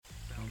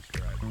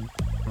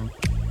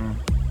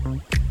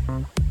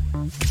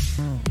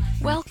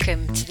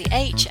Welcome to the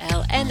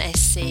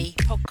HLNSC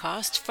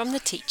podcast from the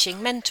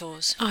Teaching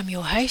Mentors. I'm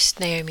your host,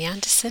 Naomi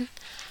Anderson,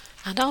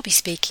 and I'll be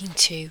speaking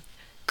to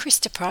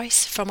Krista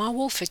Price from our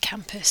Walford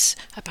campus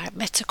about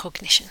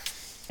metacognition.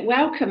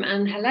 Welcome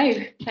and hello.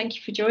 Thank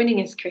you for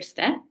joining us,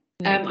 Krista.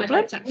 I'd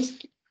like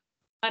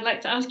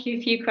to ask you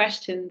a few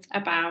questions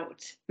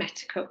about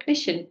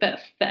metacognition, but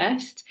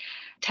first,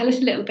 tell us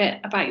a little bit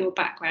about your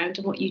background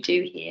and what you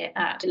do here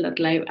at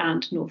Ludlow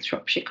and North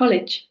Shropshire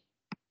College.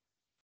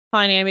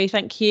 Hi Naomi,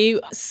 thank you.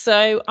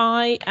 So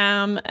I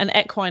am an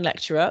equine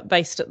lecturer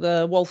based at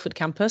the Walford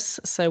campus,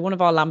 so one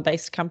of our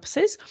land-based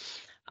campuses.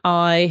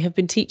 I have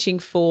been teaching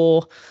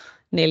for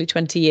nearly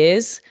 20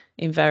 years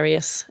in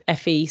various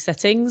FE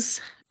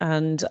settings,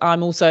 and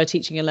I'm also a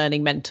teaching and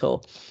learning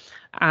mentor.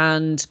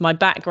 And my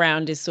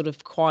background is sort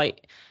of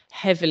quite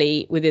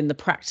heavily within the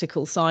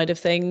practical side of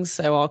things.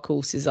 So our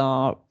courses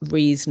are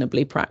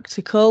reasonably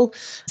practical.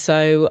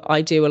 So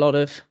I do a lot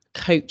of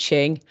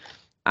coaching,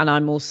 and I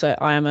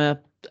am a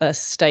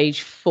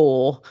stage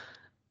 4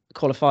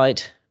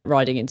 qualified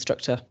riding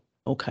instructor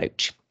or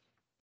coach.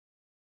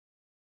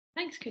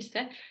 Thanks,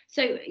 Krista.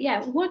 So,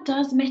 what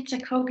does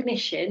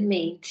metacognition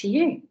mean to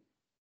you?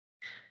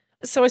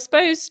 So I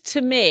suppose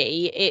to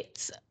me,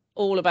 it's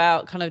all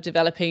about kind of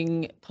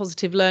developing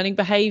positive learning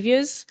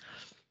behaviours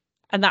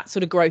and that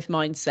sort of growth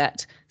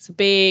mindset. So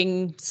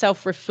being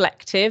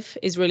self-reflective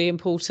is really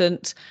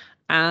important,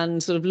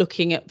 and sort of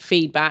looking at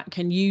feedback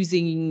and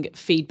using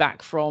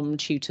feedback from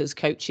tutors,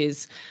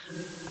 coaches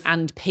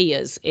and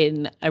peers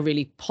in a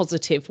really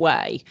positive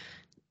way.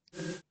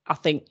 I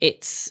think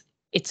it's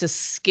a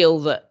skill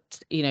that,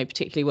 you know,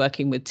 particularly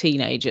working with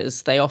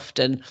teenagers, they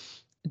often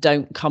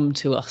don't come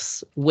to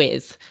us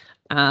with,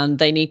 and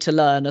they need to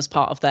learn as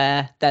part of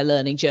their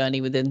learning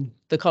journey within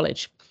the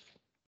college.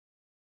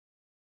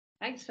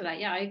 Thanks for that.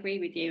 Yeah, I agree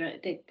with you.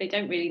 They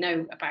don't really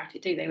know about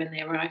it, do they, when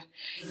they arrive?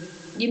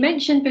 You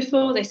mentioned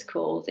before this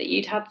call that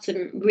you'd had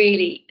some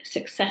really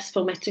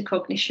successful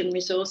metacognition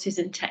resources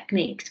and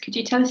techniques. Could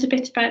you tell us a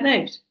bit about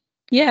those?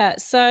 Yeah,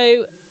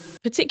 so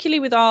particularly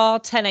with our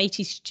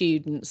 1080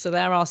 students, so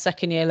they're our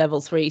second year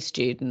level 3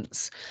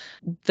 students,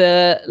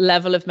 the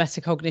level of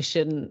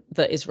metacognition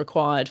that is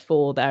required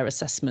for their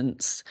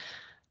assessments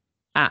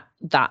at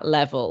that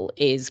level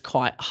is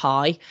quite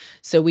high.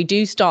 So we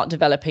do start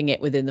developing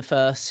it within the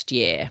first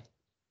year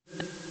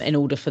in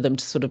order for them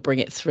to sort of bring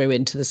it through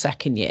into the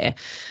second year.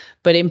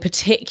 But in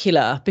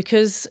particular,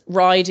 because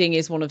riding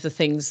is one of the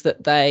things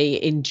that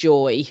they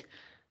enjoy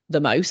the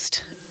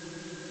most,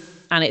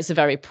 and it's a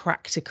very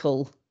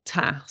practical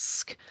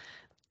task,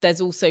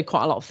 there's also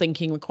quite a lot of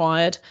thinking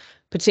required,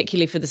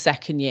 particularly for the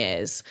second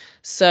years.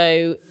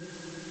 So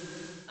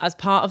as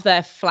part of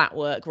their flat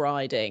work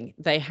riding,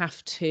 they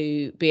have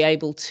to be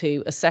able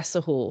to assess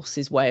a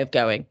horse's way of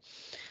going,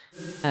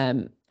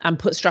 and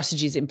put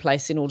strategies in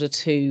place in order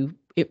to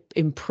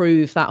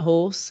improve that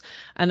horse.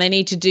 And they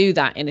need to do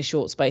that in a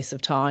short space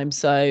of time.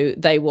 So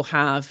they will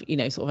have, you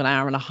know, sort of an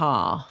hour and a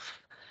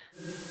half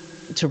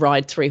to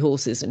ride 3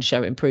 horses and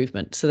show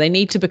improvement. So they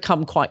need to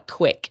become quite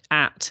quick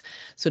at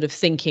sort of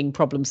thinking,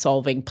 problem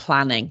solving,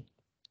 planning.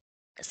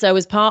 So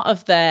as part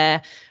of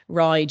their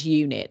ride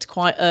unit,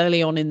 quite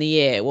early on in the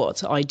year,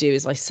 what I do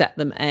is I set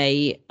them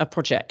a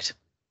project.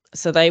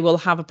 So they will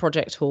have a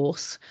project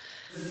horse,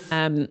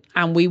 and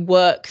we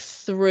work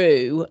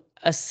through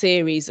a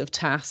series of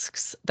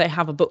tasks. They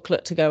have a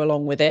booklet to go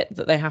along with it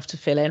that they have to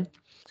fill in,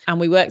 and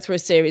we work through a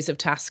series of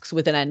tasks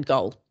with an end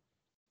goal.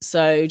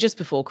 So just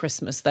before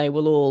Christmas, they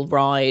will all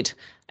ride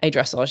a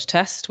dressage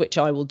test, which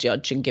I will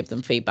judge and give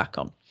them feedback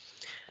on.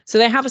 So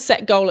they have a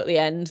set goal at the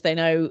end. They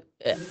know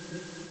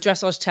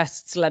dressage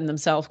tests lend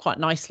themselves quite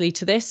nicely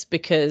to this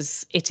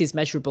because it is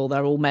measurable.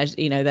 They're all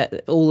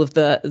that all of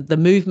the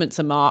movements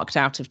are marked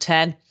out of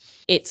 10.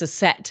 It's a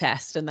set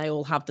test and they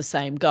all have the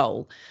same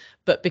goal.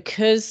 But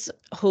because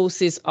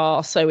horses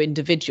are so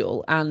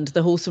individual and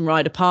the horse and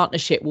rider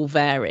partnership will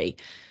vary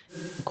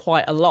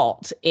quite a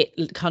lot,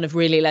 it kind of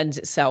really lends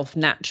itself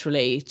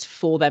naturally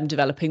for them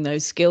developing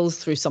those skills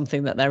through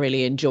something that they're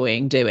really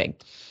enjoying doing.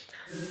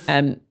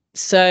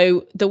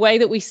 So the way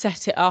that we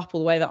set it up, or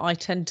the way that I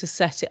tend to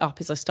set it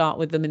up, is I start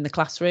with them in the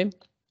classroom.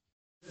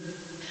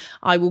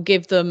 I will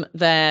give them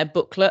their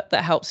booklet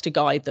that helps to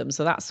guide them.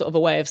 So that's sort of a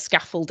way of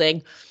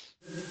scaffolding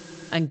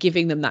and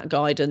giving them that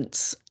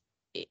guidance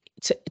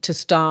to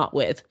start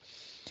with.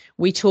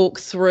 We talk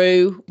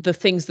through the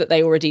things that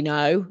they already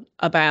know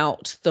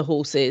about the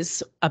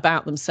horses,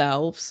 about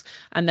themselves,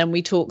 and then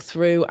we talk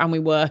through and we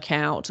work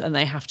out, and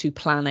they have to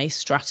plan a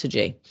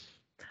strategy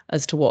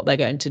as to what they're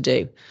going to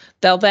do.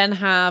 They'll then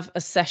have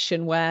a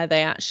session where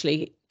they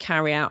actually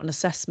carry out an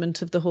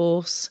assessment of the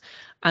horse,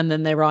 and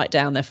then they write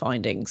down their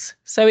findings.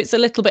 So it's a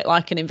little bit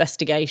like an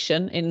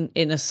investigation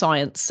in a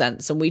science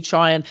sense, and we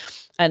try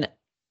and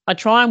I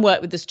try and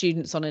work with the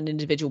students on an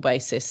individual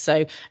basis.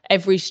 So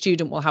every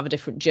student will have a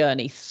different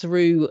journey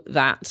through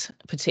that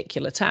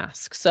particular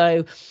task.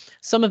 So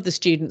some of the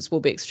students will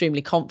be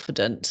extremely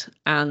confident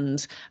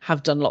and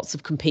have done lots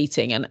of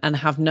competing and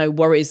have no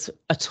worries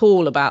at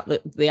all about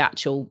the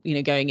actual,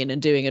 going in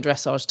and doing a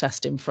dressage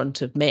test in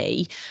front of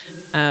me.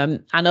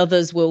 And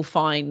others will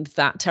find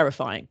that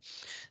terrifying.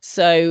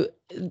 So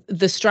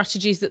the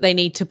strategies that they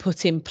need to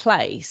put in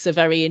place are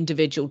very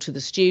individual to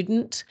the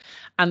student,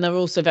 and they're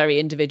also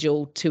very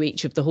individual to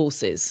each of the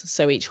horses.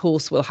 So each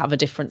horse will have a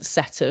different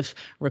set of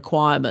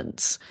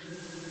requirements.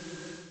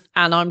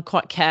 And I'm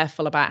quite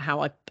careful about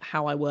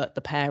how I work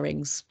the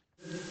pairings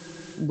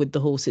with the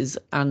horses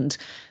and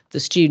the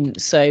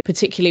students. So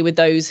particularly with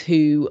those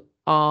who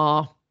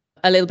are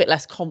a little bit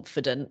less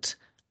confident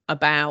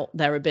about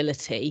their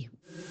ability,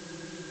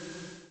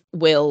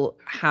 will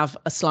have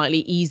a slightly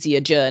easier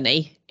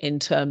journey in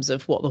terms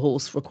of what the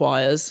horse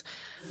requires,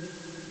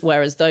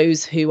 whereas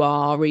those who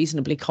are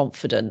reasonably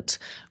confident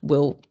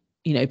will,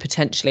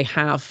 potentially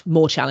have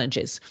more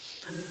challenges.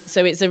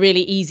 So it's a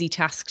really easy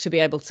task to be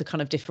able to kind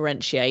of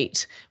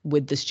differentiate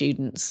with the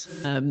students,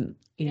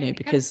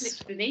 because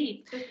it the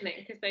needs, doesn't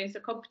it? Because those are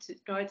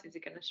competent riders are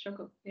going to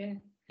struggle.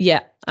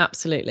 Yeah,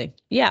 absolutely.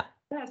 Yeah.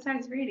 That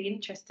sounds really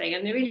interesting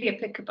and really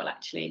applicable,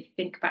 actually, if you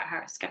think about how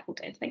it's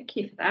scaffolded. Thank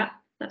you for that.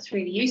 That's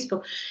really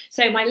useful.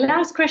 So my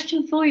last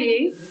question for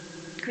you,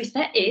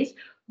 Krista, is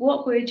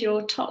what would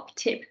your top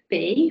tip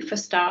be for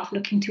staff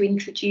looking to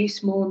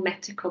introduce more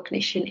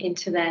metacognition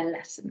into their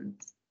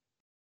lessons?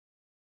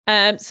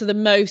 So the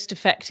most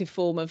effective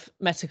form of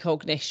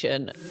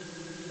metacognition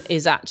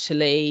is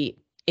actually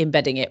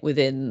embedding it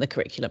within the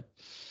curriculum.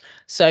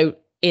 So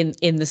in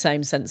the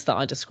same sense that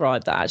I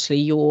described, that actually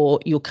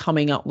you're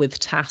coming up with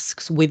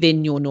tasks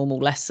within your normal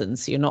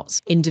lessons. So you're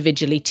not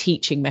individually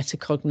teaching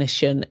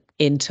metacognition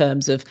in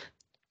terms of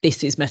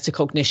this is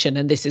metacognition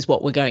and this is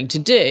what we're going to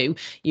do.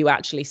 You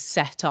actually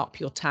set up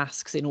your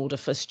tasks in order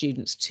for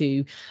students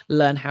to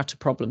learn how to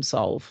problem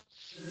solve.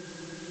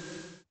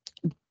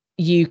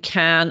 You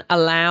can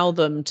allow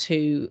them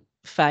to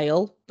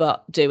fail,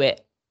 but do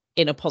it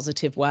in a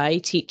positive way,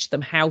 teach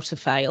them how to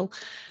fail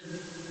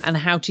and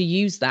how to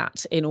use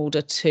that in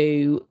order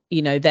to,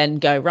 then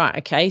go, right,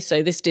 okay,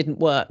 so this didn't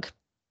work,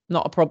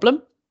 not a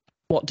problem.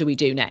 What do we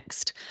do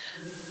next?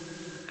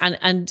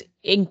 And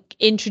in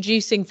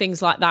introducing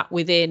things like that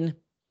within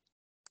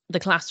the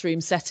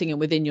classroom setting and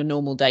within your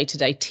normal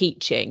day-to-day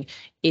teaching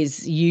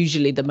is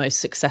usually the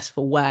most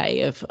successful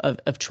way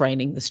of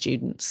training the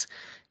students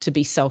to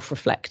be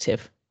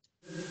self-reflective.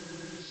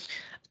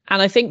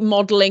 And I think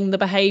modelling the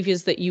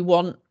behaviours that you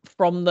want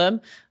from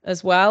them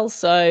as well.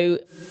 So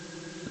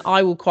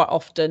I will quite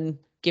often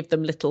give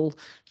them little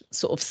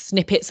sort of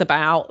snippets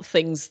about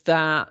things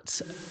that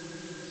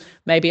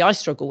maybe I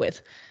struggle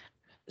with.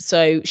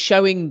 So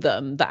showing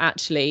them that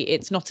actually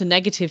it's not a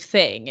negative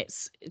thing,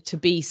 it's to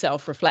be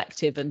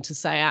self-reflective and to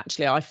say,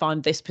 actually, I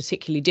find this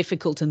particularly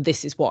difficult and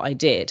this is what I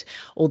did,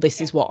 or this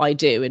is what I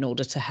do in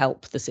order to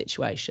help the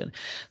situation.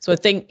 So I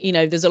think,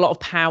 there's a lot of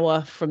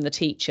power from the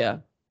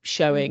teacher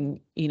showing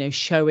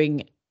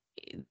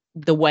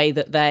the way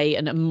that they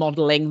and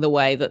modelling the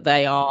way that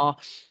they are,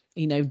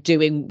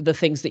 doing the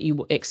things that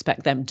you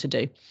expect them to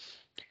do.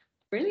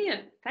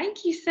 Brilliant.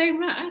 Thank you so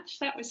much.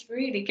 That was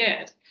really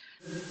good.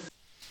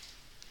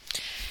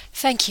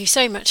 Thank you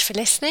so much for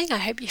listening. I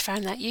hope you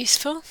found that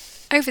useful.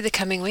 Over the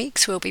coming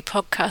weeks, we'll be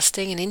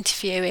podcasting and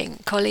interviewing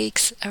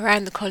colleagues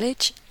around the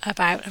college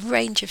about a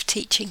range of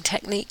teaching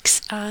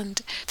techniques and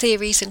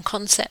theories and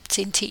concepts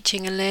in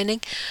teaching and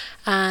learning,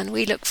 and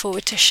we look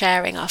forward to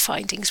sharing our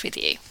findings with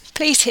you.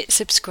 Please hit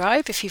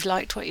subscribe if you've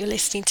liked what you're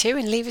listening to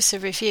and leave us a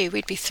review.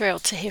 We'd be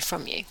thrilled to hear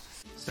from you.